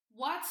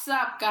What's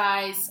up,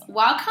 guys?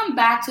 Welcome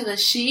back to the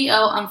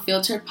CEO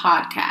Unfiltered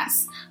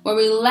podcast, where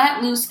we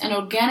let loose an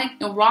organic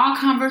and raw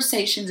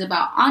conversations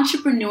about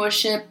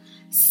entrepreneurship,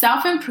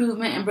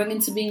 self-improvement, and bringing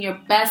to being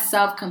your best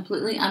self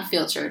completely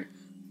unfiltered.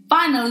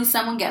 Finally,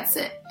 someone gets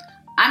it.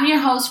 I'm your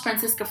host,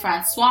 Francisca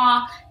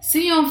Francois,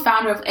 CEO and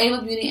founder of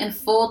Ava Beauty and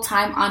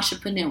full-time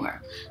entrepreneur.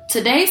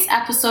 Today's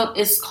episode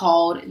is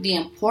called The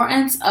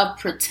Importance of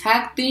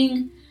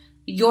Protecting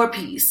Your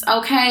Peace,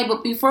 okay?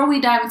 But before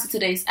we dive into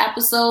today's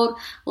episode,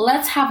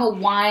 let's have a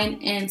wine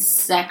in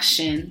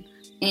section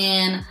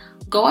and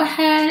go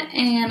ahead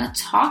and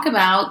talk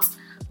about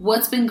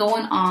what's been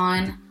going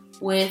on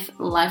with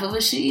Life of a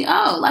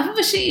CEO. Life of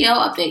a CEO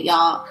update,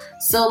 y'all.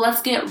 So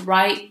let's get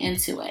right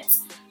into it.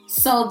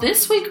 So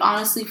this week,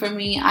 honestly, for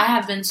me, I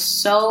have been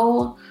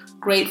so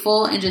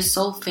grateful and just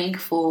so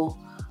thankful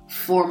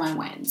for my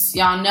wins.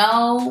 Y'all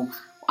know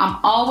I'm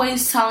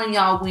always telling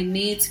y'all we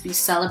need to be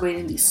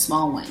celebrating these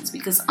small wins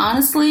because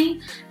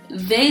honestly,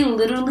 they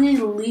literally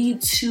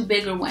lead to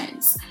bigger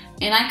wins.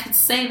 And I could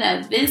say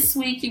that this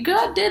week, your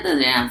girl did the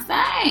damn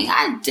thing.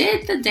 I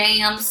did the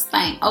damn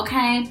thing,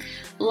 okay?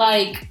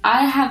 Like,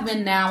 I have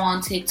been now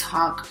on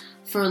TikTok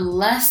for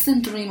less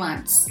than 3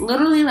 months.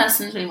 Literally less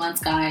than 3 months,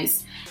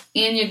 guys.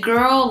 And your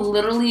girl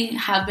literally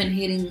have been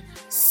hitting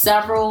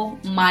several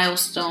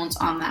milestones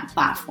on that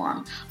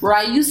platform. Where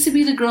I used to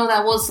be the girl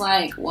that was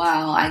like,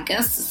 wow, I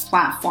guess this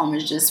platform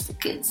is just for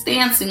kids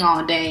dancing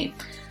all day.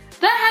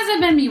 That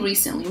hasn't been me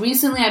recently.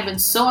 Recently, I've been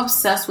so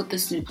obsessed with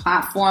this new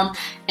platform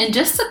and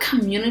just the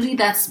community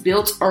that's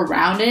built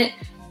around it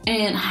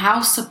and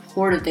how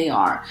supportive they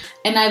are.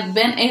 And I've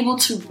been able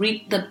to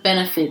reap the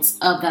benefits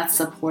of that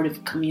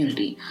supportive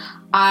community.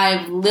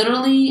 I've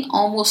literally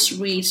almost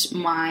reached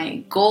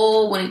my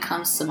goal when it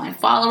comes to my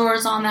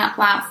followers on that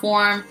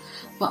platform.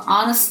 But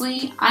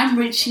honestly, I'm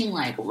reaching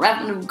like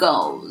revenue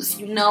goals.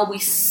 You know, we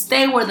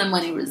stay where the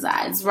money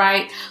resides,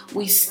 right?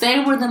 We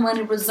stay where the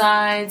money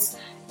resides.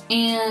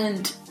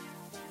 And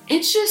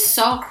it's just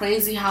so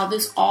crazy how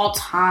this all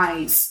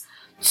ties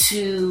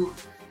to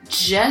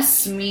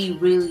just me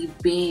really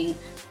being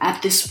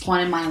at this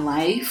point in my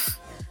life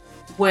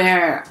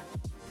where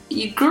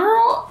your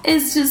girl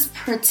is just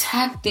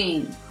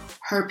protecting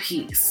her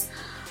peace.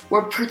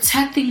 We're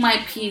protecting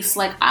my peace.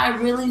 Like, I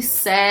really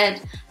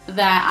said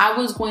that I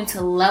was going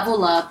to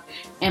level up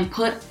and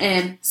put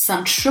in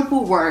some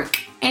triple work,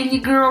 and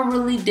your girl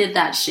really did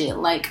that shit.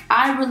 Like,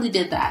 I really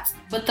did that.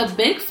 But the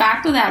big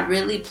factor that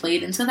really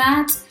played into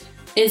that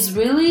is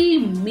really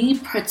me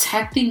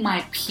protecting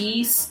my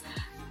peace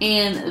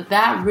and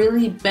that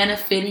really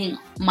benefiting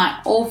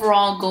my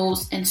overall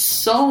goals in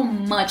so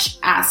much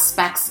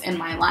aspects in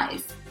my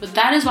life. But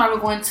that is why we're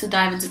going to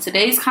dive into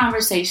today's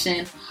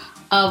conversation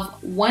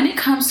of when it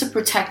comes to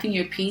protecting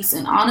your peace,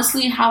 and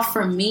honestly how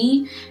for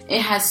me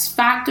it has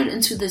factored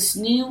into this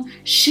new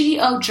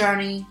CEO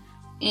journey,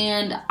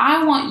 and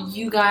I want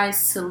you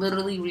guys to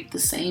literally reap the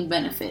same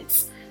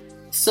benefits.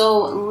 So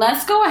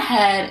let's go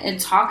ahead and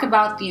talk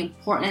about the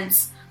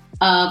importance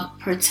of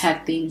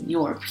protecting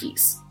your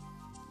peace.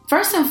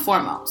 First and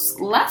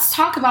foremost, let's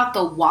talk about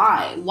the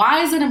why.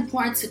 Why is it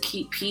important to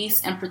keep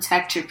peace and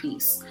protect your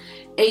peace?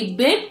 A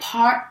big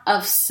part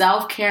of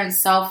self-care and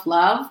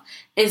self-love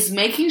is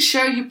making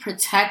sure you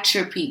protect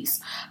your peace.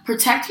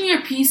 Protecting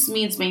your peace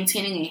means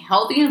maintaining a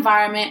healthy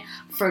environment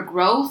for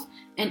growth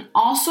and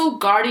also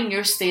guarding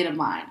your state of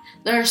mind.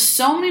 There are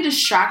so many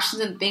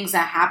distractions and things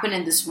that happen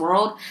in this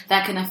world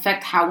that can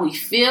affect how we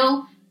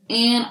feel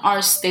and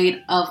our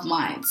state of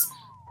minds.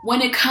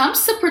 When it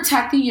comes to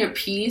protecting your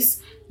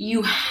peace,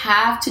 you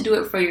have to do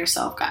it for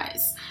yourself,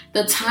 guys.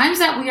 The times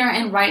that we are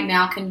in right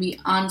now can be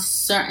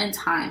uncertain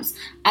times,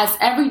 as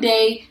every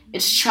day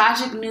it's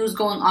tragic news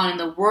going on in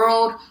the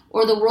world,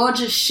 or the world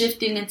just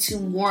shifting into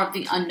more of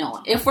the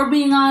unknown. If we're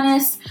being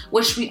honest,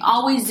 which we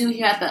always do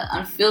here at the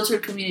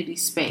Unfiltered Community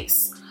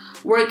Space,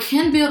 where it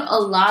can build a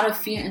lot of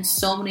fear in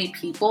so many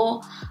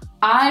people,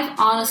 I've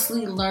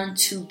honestly learned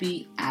to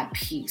be at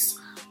peace.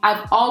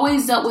 I've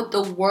always dealt with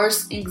the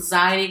worst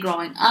anxiety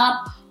growing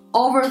up,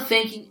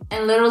 overthinking,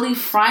 and literally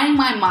frying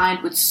my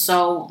mind with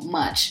so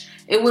much.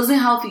 It wasn't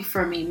healthy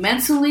for me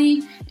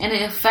mentally, and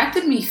it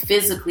affected me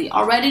physically.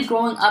 Already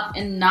growing up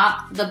in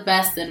not the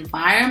best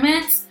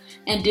environments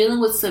and dealing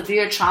with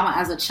severe trauma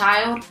as a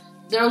child,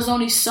 there was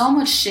only so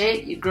much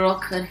shit your girl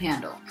could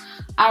handle.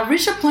 I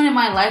reached a point in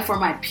my life where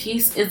my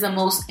peace is the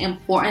most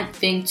important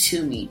thing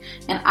to me,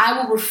 and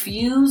I will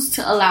refuse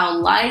to allow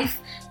life,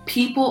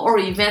 people, or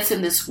events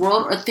in this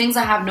world, or things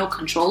I have no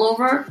control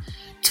over,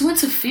 to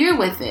interfere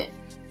with it.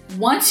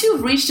 Once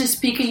you've reached this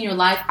peak in your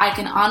life, I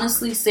can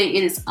honestly say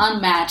it is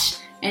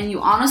unmatched, and you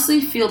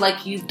honestly feel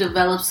like you've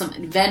developed some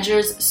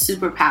Avengers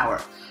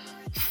superpower.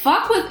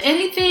 Fuck with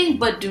anything,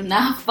 but do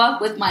not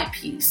fuck with my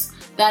peace.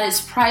 That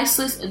is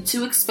priceless and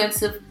too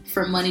expensive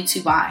for money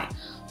to buy.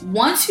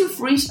 Once you've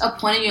reached a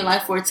point in your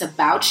life where it's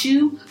about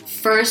you,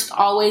 first,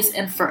 always,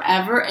 and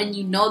forever, and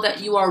you know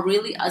that you are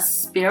really a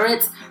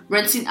spirit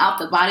renting out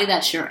the body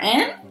that you're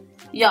in,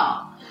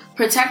 y'all,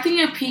 protecting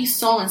your peace,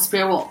 soul, and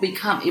spirit will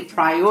become a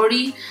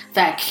priority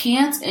that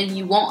can't and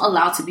you won't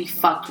allow to be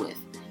fucked with.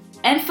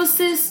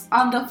 Emphasis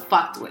on the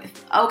fucked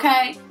with,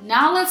 okay?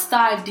 Now let's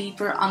dive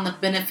deeper on the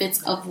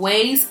benefits of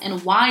ways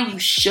and why you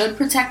should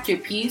protect your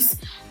peace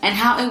and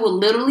how it will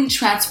literally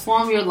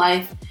transform your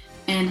life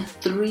in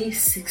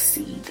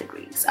 360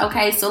 degrees.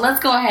 Okay, so let's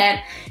go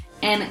ahead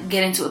and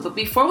get into it. But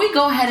before we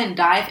go ahead and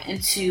dive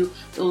into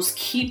those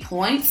key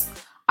points,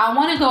 I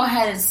want to go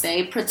ahead and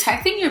say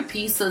protecting your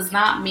peace does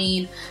not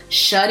mean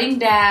shutting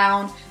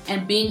down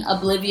and being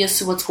oblivious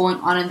to what's going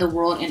on in the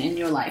world and in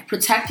your life.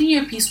 Protecting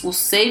your peace will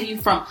save you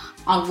from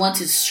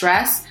unwanted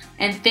stress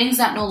and things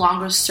that no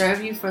longer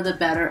serve you for the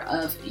better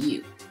of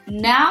you.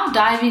 Now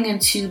diving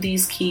into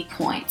these key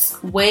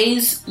points,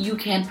 ways you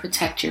can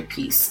protect your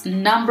peace.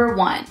 Number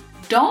 1,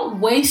 don't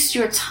waste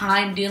your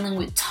time dealing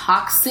with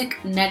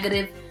toxic,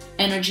 negative,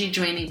 energy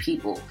draining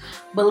people.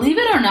 Believe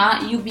it or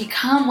not, you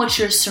become what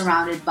you're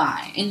surrounded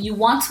by, and you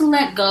want to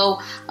let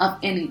go of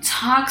any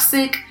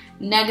toxic,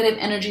 negative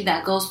energy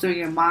that goes through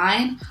your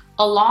mind,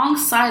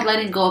 alongside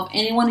letting go of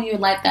anyone in your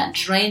life that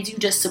drains you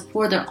just to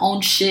pour their own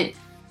shit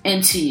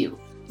into you.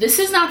 This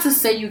is not to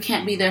say you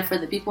can't be there for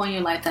the people in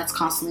your life that's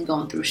constantly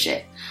going through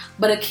shit,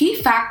 but a key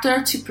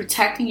factor to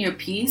protecting your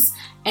peace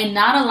and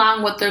not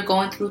allowing what they're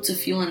going through to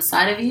fuel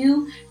inside of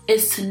you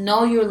is to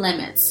know your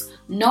limits.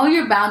 Know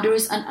your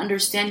boundaries and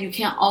understand you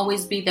can't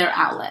always be their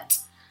outlet.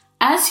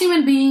 As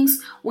human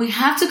beings, we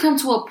have to come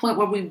to a point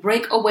where we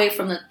break away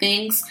from the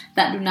things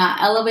that do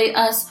not elevate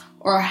us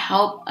or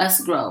help us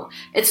grow.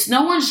 It's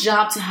no one's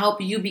job to help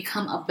you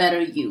become a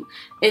better you.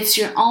 It's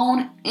your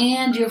own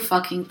and your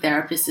fucking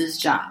therapist's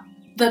job.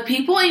 The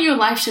people in your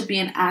life should be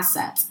an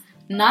asset,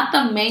 not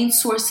the main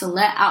source to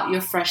let out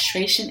your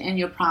frustration and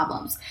your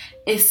problems,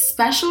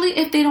 especially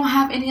if they don't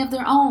have any of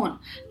their own.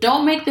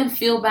 Don't make them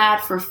feel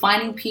bad for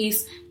finding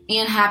peace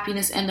and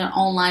happiness in their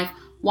own life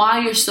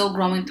while you're still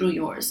growing through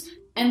yours.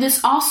 And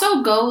this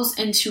also goes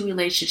into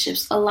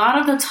relationships. A lot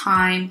of the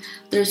time,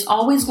 there's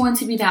always going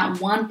to be that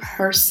one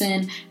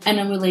person in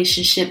a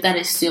relationship that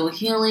is still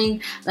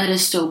healing, that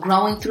is still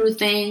growing through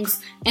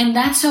things, and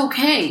that's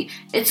okay.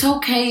 It's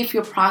okay if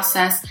your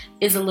process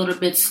is a little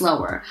bit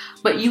slower,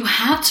 but you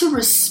have to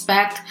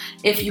respect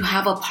if you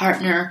have a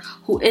partner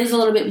who is a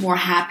little bit more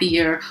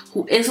happier,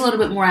 who is a little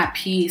bit more at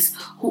peace,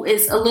 who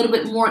is a little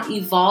bit more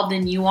evolved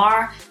than you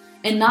are,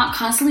 and not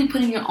constantly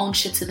putting your own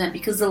shit to them,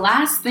 because the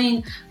last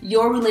thing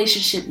your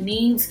relationship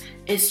needs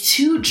is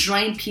to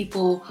drain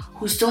people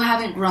who still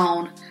haven't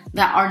grown,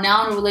 that are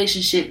now in a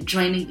relationship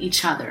draining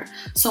each other.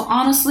 So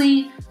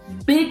honestly,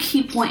 big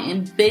key point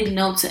and big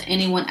note to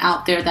anyone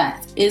out there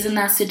that is in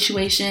that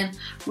situation,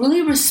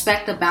 really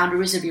respect the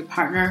boundaries of your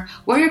partner,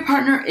 where your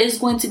partner is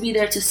going to be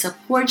there to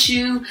support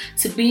you,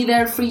 to be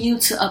there for you,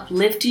 to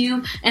uplift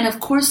you, and of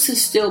course to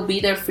still be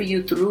there for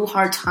you through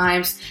hard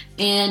times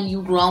and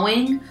you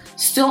growing.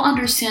 Still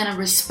understand and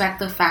respect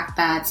the fact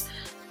that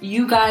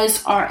you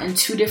guys are in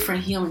two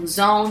different healing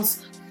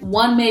zones.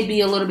 One may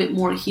be a little bit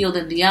more healed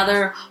than the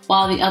other,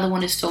 while the other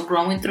one is still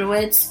growing through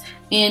it.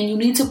 And you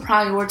need to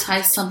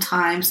prioritize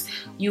sometimes.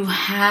 You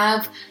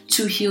have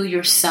to heal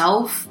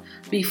yourself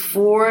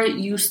before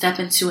you step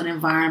into an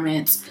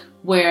environment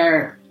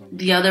where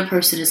the other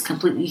person is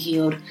completely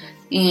healed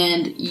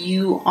and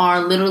you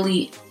are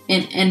literally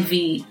in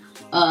envy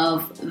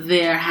of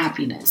their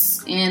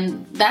happiness.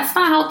 And that's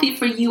not healthy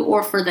for you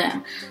or for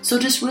them. So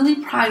just really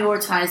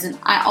prioritize. And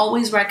I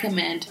always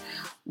recommend,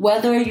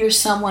 whether you're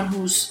someone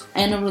who's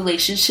in a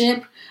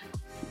relationship,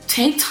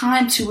 take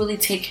time to really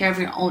take care of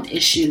your own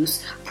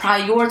issues.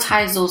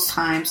 Prioritize those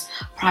times.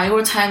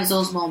 Prioritize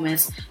those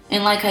moments.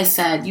 And like I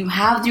said, you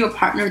have your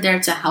partner there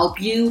to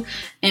help you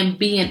and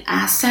be an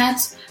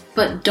asset,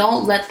 but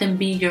don't let them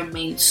be your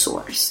main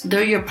source.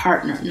 They're your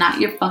partner, not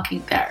your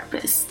fucking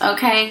therapist,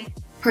 okay?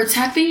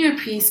 Protecting your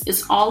peace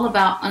is all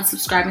about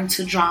unsubscribing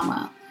to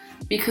drama,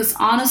 because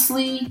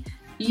honestly,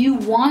 you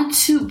want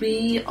to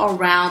be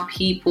around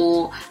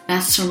people that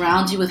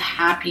surround you with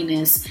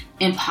happiness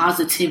and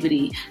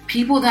positivity,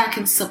 people that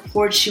can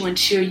support you and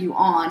cheer you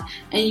on.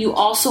 And you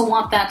also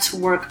want that to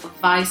work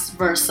vice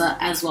versa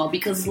as well,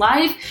 because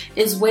life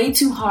is way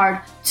too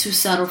hard to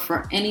settle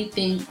for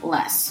anything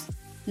less.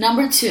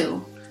 Number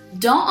 2,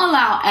 don't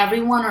allow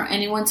everyone or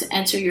anyone to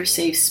enter your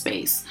safe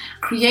space.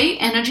 Create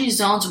energy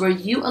zones where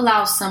you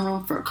allow some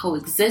room for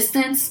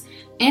coexistence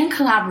and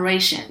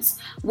collaborations.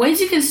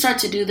 Ways you can start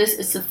to do this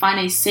is to find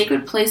a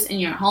sacred place in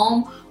your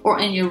home or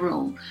in your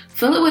room.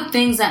 Fill it with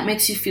things that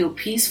makes you feel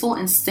peaceful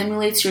and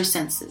stimulates your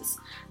senses.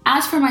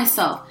 As for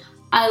myself,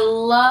 I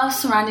love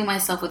surrounding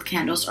myself with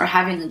candles or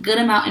having a good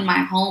amount in my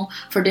home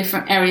for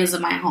different areas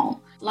of my home.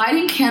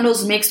 Lighting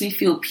candles makes me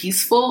feel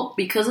peaceful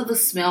because of the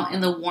smell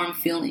and the warm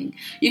feeling.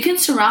 You can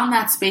surround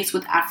that space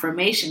with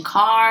affirmation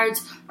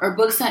cards or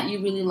books that you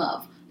really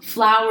love,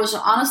 flowers,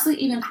 or honestly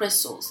even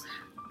crystals.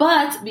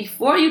 But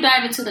before you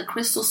dive into the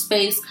crystal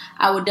space,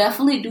 I would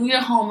definitely do your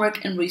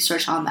homework and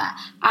research on that.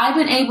 I've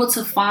been able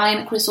to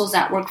find crystals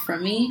that work for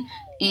me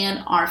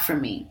and are for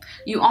me.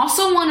 You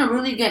also want to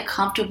really get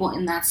comfortable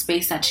in that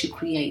space that you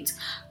create.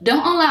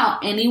 Don't allow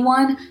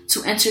anyone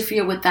to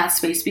interfere with that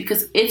space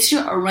because it's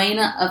your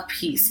arena of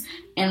peace.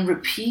 And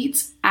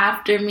repeat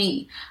after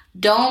me.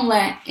 Don't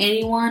let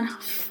anyone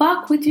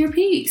fuck with your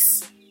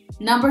peace.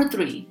 Number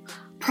 3,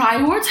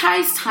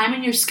 prioritize time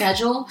in your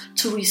schedule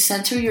to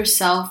recenter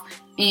yourself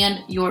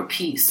and your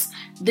peace.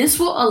 This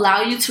will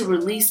allow you to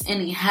release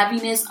any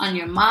heaviness on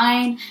your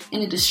mind,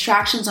 any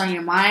distractions on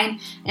your mind,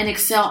 and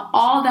exhale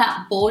all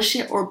that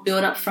bullshit or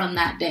buildup from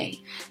that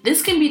day.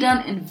 This can be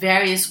done in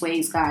various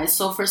ways, guys.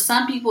 So for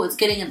some people, it's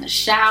getting in the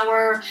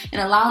shower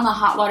and allowing the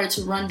hot water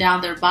to run down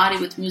their body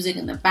with music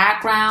in the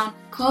background,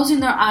 closing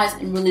their eyes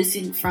and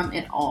releasing from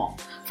it all.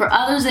 For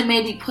others, it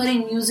may be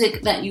putting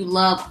music that you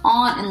love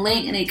on and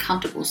laying in a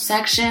comfortable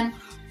section,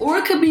 or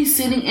it could be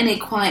sitting in a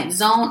quiet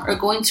zone or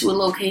going to a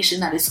location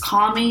that is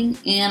calming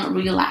and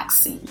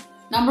relaxing.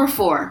 Number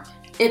 4,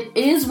 it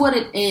is what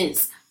it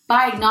is.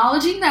 By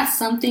acknowledging that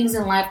some things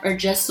in life are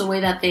just the way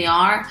that they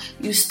are,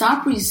 you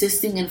stop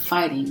resisting and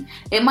fighting.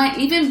 It might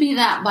even be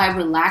that by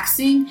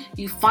relaxing,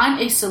 you find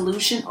a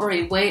solution or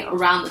a way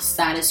around the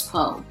status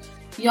quo.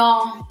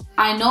 Y'all,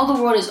 I know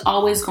the world is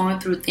always going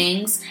through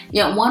things,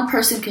 yet one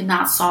person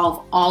cannot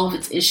solve all of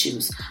its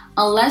issues,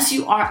 unless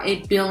you are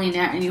a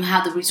billionaire and you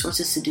have the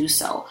resources to do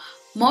so.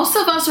 Most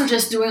of us are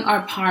just doing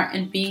our part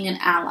and being an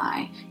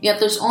ally, yet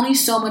there's only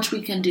so much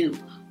we can do.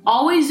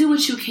 Always do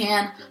what you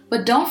can,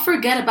 but don't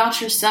forget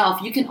about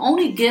yourself. You can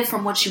only give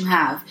from what you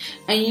have,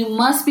 and you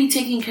must be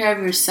taking care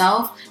of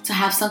yourself to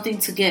have something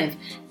to give,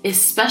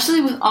 especially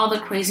with all the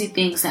crazy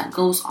things that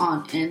goes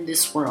on in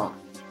this world.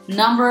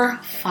 Number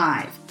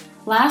 5.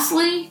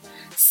 Lastly,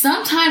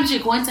 sometimes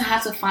you're going to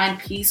have to find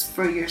peace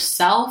for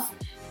yourself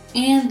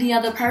and the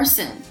other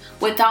person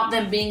without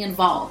them being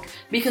involved.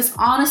 Because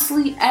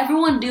honestly,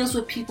 everyone deals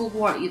with people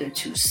who are either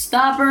too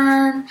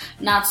stubborn,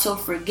 not so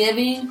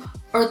forgiving,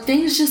 or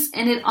things just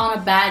ended on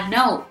a bad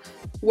note.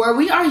 Where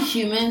we are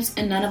humans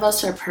and none of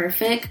us are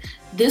perfect,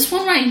 this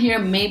one right here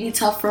may be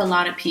tough for a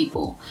lot of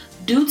people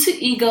due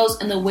to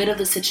egos and the weight of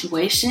the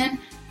situation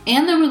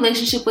and the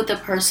relationship with the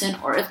person,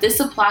 or if this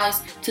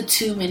applies to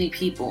too many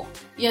people.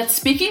 Yet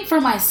speaking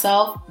for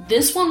myself,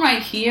 this one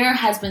right here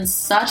has been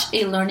such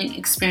a learning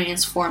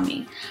experience for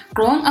me.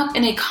 Growing up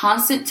in a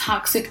constant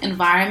toxic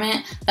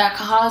environment that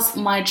caused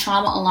my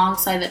trauma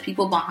alongside the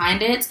people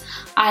behind it,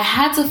 I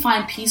had to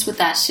find peace with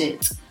that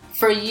shit.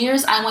 For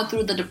years, I went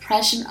through the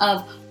depression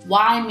of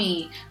why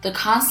me? The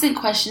constant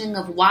questioning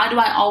of why do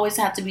I always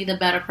have to be the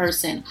better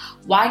person?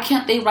 Why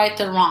can't they right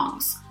their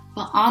wrongs?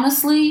 But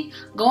honestly,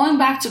 going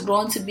back to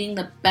growing to being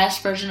the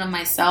best version of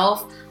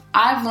myself,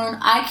 I've learned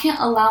I can't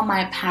allow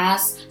my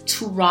past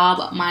to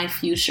rob my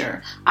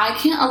future. I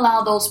can't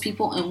allow those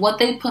people and what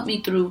they put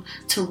me through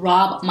to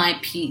rob my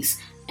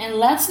peace. And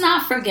let's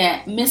not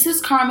forget,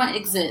 Mrs. Karma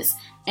exists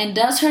and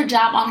does her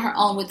job on her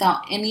own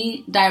without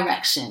any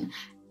direction.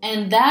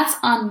 And that's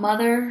on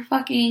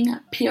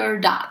motherfucking pure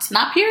dots.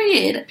 Not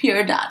period,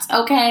 pure dots,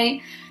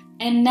 okay?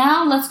 And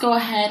now let's go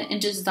ahead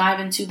and just dive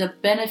into the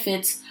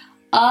benefits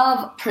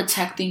of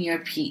protecting your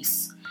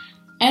peace.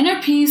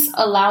 Inner peace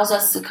allows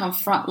us to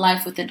confront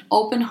life with an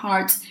open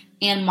heart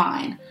and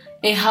mind.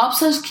 It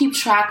helps us keep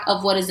track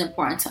of what is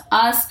important to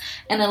us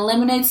and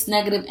eliminates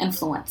negative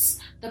influence.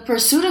 The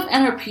pursuit of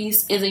inner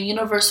peace is a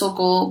universal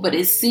goal, but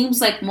it seems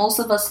like most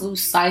of us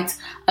lose sight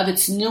of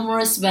its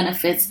numerous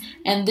benefits,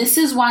 and this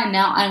is why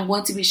now I'm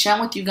going to be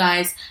sharing with you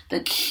guys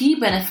the key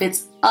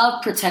benefits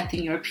of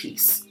protecting your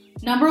peace.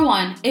 Number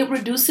 1, it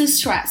reduces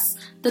stress.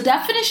 The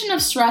definition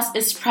of stress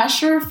is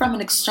pressure from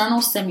an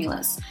external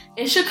stimulus.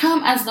 It should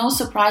come as no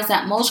surprise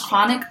that most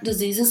chronic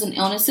diseases and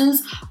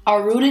illnesses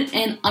are rooted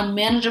in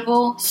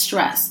unmanageable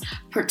stress.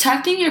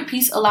 Protecting your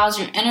peace allows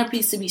your inner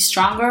peace to be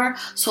stronger,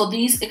 so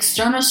these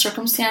external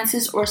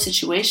circumstances or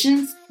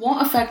situations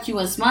won't affect you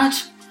as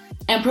much,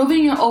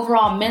 improving your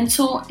overall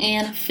mental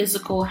and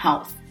physical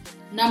health.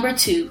 Number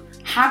 2,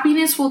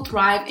 happiness will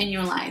thrive in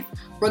your life.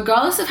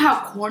 Regardless of how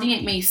corny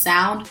it may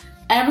sound,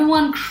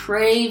 everyone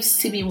craves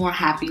to be more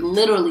happy,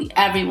 literally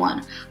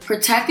everyone.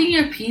 Protecting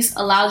your peace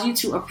allows you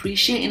to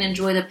appreciate and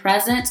enjoy the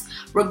present,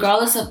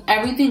 regardless of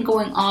everything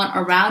going on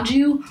around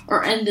you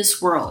or in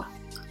this world.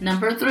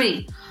 Number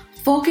 3,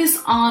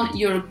 focus on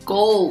your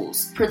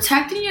goals.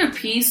 Protecting your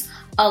peace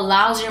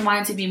allows your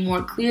mind to be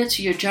more clear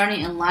to your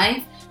journey in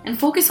life and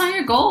focus on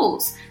your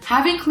goals.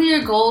 Having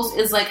clear goals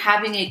is like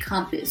having a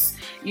compass.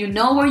 You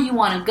know where you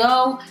want to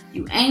go,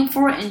 you aim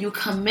for it, and you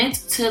commit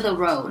to the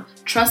road,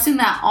 trusting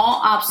that all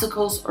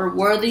obstacles are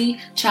worthy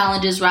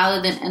challenges rather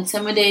than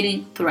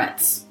intimidating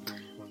threats.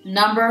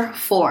 Number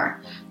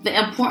 4,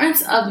 the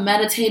importance of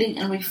meditating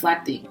and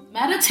reflecting.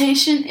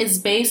 Meditation is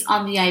based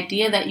on the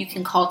idea that you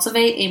can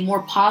cultivate a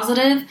more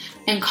positive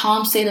and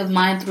calm state of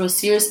mind through a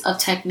series of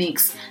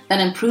techniques that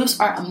improves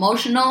our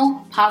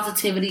emotional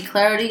positivity,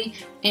 clarity,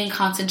 and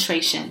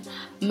concentration.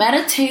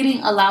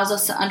 Meditating allows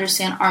us to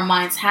understand our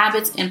mind's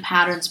habits and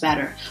patterns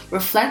better.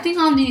 Reflecting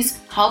on these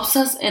helps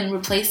us in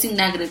replacing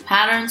negative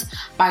patterns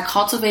by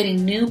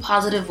cultivating new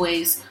positive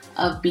ways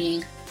of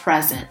being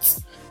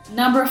present.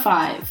 Number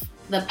 5,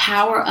 the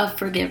power of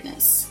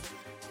forgiveness.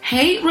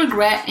 Hate,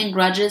 regret, and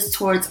grudges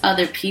towards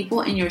other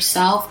people and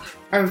yourself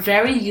are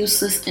very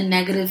useless and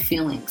negative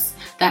feelings.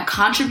 that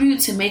contribute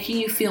to making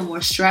you feel more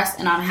stressed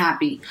and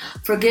unhappy.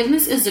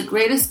 Forgiveness is the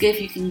greatest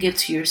gift you can give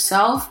to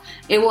yourself.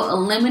 It will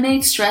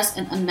eliminate stress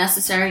and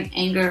unnecessary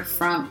anger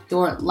from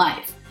your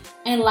life.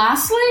 And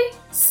lastly,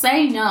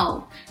 say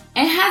no.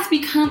 It has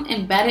become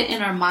embedded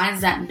in our minds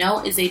that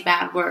no is a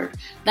bad word.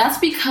 That's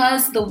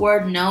because the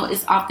word no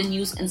is often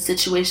used in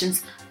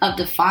situations of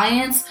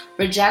defiance,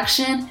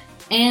 rejection,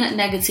 and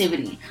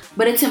negativity.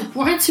 But it's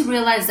important to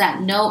realize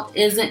that no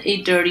isn't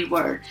a dirty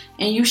word,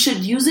 and you should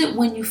use it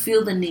when you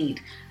feel the need.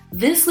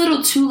 This little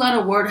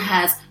 2-letter word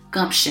has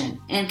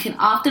gumption and can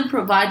often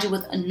provide you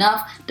with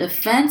enough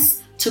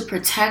defense to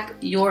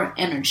protect your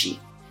energy.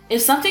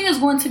 If something is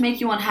going to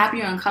make you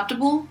unhappy or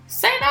uncomfortable,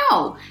 say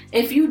no.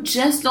 If you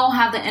just don't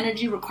have the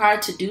energy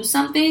required to do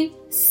something,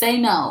 say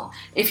no.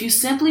 If you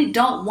simply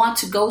don't want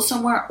to go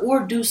somewhere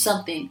or do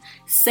something,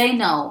 say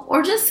no.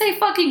 Or just say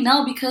fucking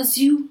no because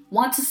you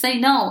want to say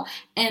no.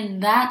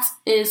 And that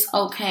is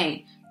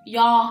okay.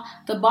 Y'all,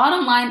 the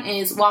bottom line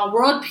is, while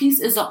world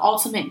peace is the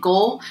ultimate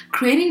goal,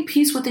 creating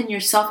peace within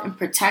yourself and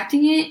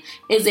protecting it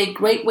is a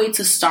great way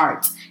to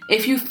start.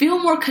 If you feel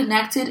more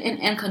connected and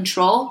in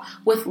control,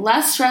 with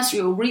less stress,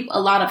 you'll reap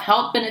a lot of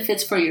health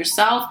benefits for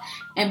yourself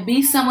and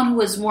be someone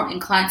who is more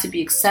inclined to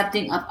be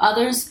accepting of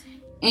others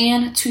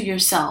and to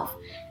yourself.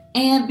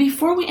 And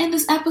before we end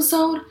this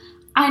episode,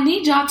 I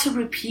need y'all to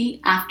repeat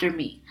after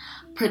me.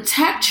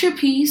 Protect your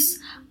peace.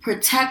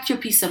 Protect your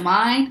peace of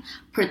mind,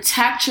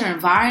 protect your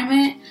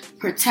environment,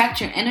 protect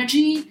your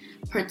energy,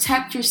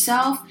 protect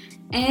yourself,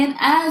 and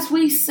as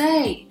we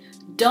say,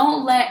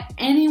 don't let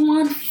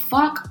anyone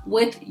fuck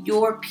with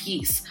your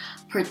peace.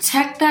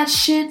 Protect that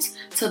shit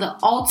to the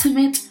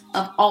ultimate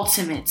of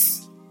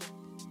ultimates.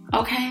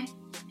 Okay?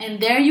 And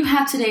there you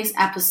have today's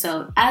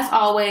episode. As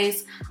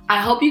always,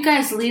 I hope you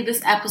guys leave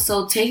this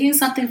episode taking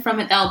something from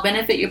it that will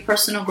benefit your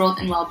personal growth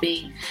and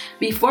well-being.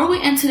 Before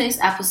we end today's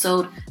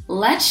episode,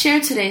 let's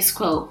share today's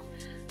quote.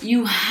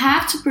 You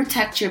have to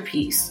protect your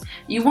peace.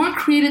 You weren't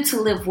created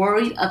to live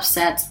worried,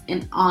 upset,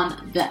 and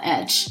on the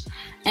edge.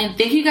 And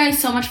thank you guys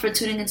so much for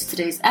tuning into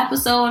today's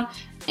episode.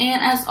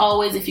 And as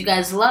always, if you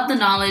guys love the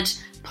knowledge,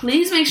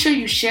 please make sure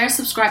you share,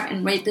 subscribe,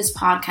 and rate this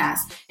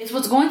podcast. It's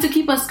what's going to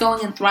keep us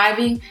going and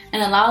thriving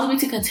and allows me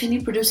to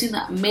continue producing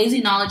the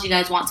amazing knowledge you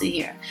guys want to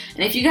hear.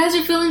 And if you guys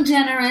are feeling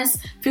generous,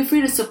 feel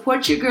free to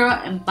support your girl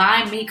and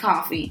buy me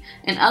coffee.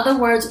 In other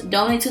words,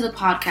 donate to the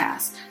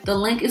podcast. The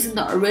link is in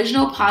the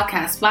original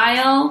podcast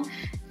bio.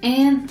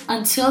 And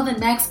until the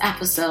next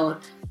episode,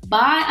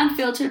 bye,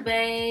 unfiltered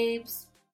babes.